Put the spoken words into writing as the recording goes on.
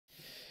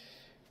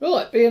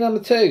Right, beer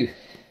number 2.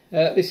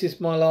 This is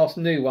my last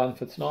new one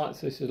for tonight,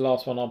 so this is the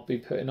last one I'll be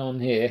putting on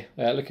here.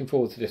 Looking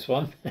forward to this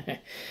one.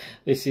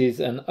 This is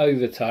an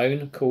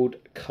Overtone called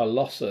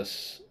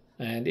Colossus,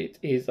 and it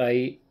is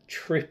a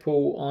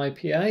triple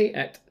IPA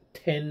at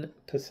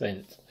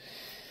 10%.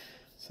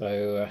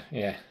 So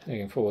yeah,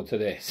 looking forward to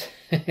this.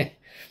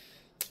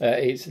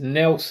 It's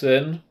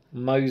Nelson,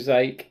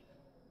 Mosaic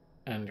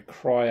and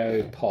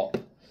Cryo Pop.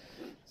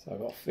 So I've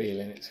got a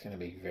feeling it's going to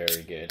be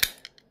very good.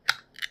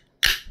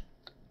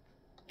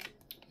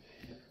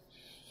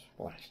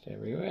 Splashed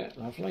everywhere,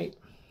 lovely.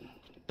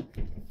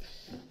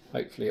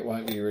 Hopefully it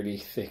won't be really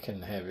thick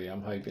and heavy.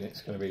 I'm hoping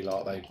it's going to be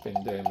like they've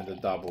been doing with the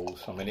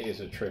doubles. I mean, it is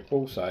a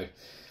triple, so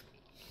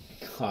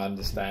I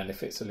understand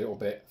if it's a little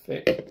bit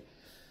thick.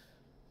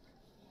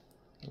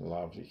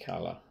 Lovely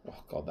colour.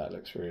 Oh God, that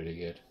looks really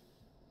good.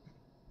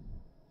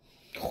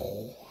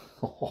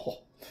 Oh,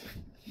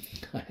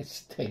 that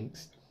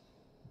stinks.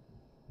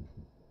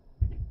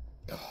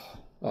 Oh,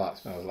 that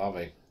smells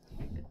lovely.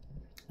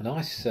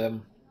 Nice,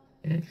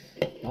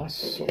 nice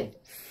sort of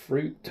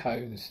fruit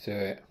tones to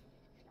it.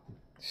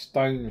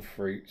 Stone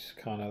fruits,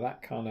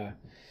 that kind of.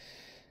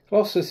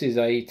 Colossus is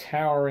a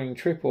towering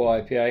triple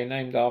IPA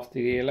named after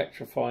the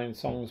electrifying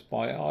songs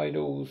by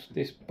idols.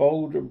 This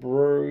bold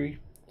brewery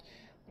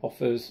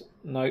offers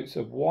notes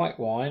of white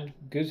wine,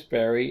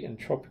 gooseberry and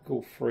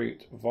tropical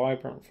fruit.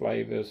 Vibrant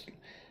flavours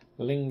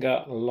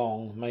linger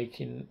long,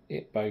 making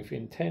it both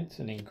intense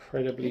and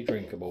incredibly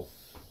drinkable.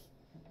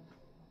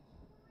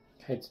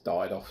 Head's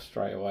died off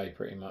straight away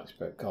pretty much,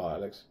 but God,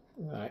 it looks,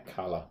 that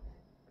colour.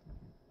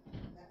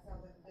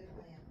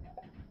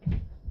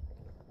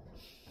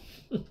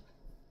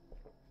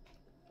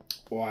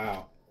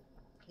 Wow.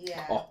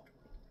 Yeah. Oh,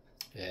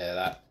 yeah,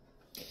 that.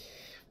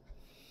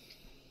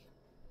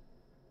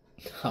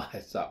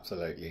 It's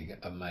absolutely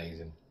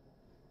amazing.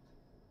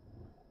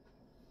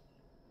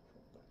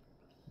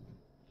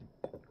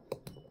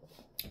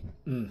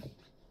 Oh,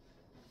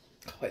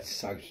 it's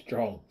so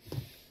strong,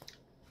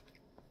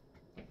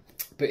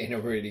 but in a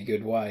really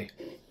good way.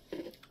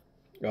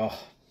 Oh,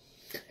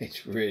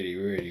 it's really,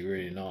 really,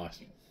 really nice.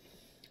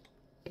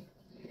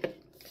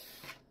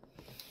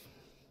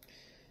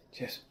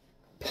 Just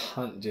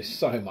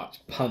so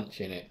much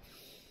punch in it.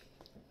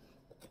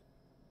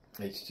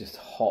 It's just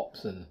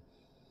hops and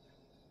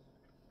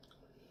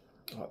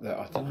like that.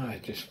 I don't know,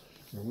 just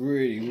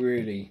really,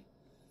 really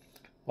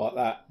like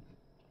that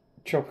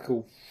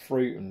tropical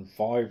fruit and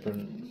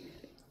vibrant,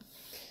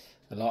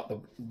 and like the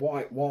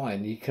white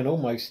wine. You can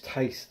almost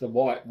taste the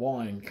white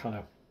wine kind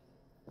of,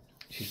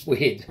 which is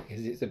weird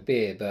because it's a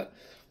beer, but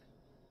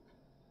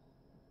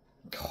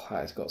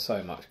God, it's got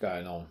so much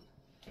going on.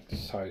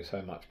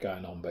 So much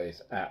going on, but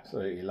it's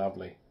absolutely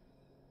lovely.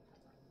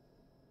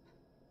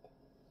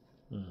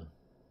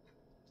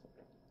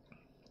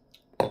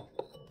 Oh,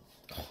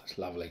 it's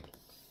lovely.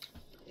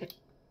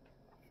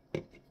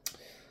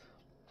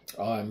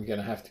 I'm going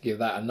to have to give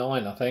that a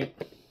 9, I think.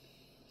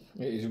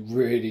 It is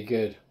really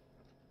good.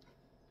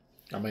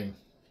 I mean,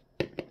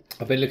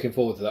 I've been looking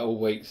forward to that all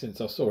week since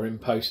I saw him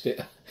post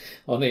it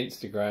on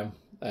Instagram,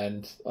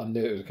 and I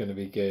knew it was going to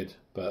be good,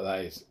 but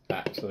that is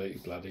absolutely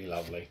bloody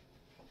lovely.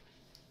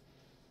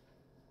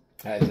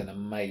 That is an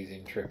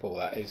amazing triple.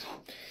 That is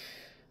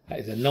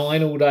a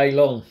 9 all day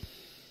long.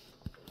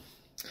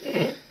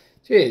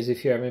 Cheers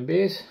if you're having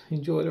beers.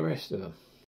 Enjoy the rest of them.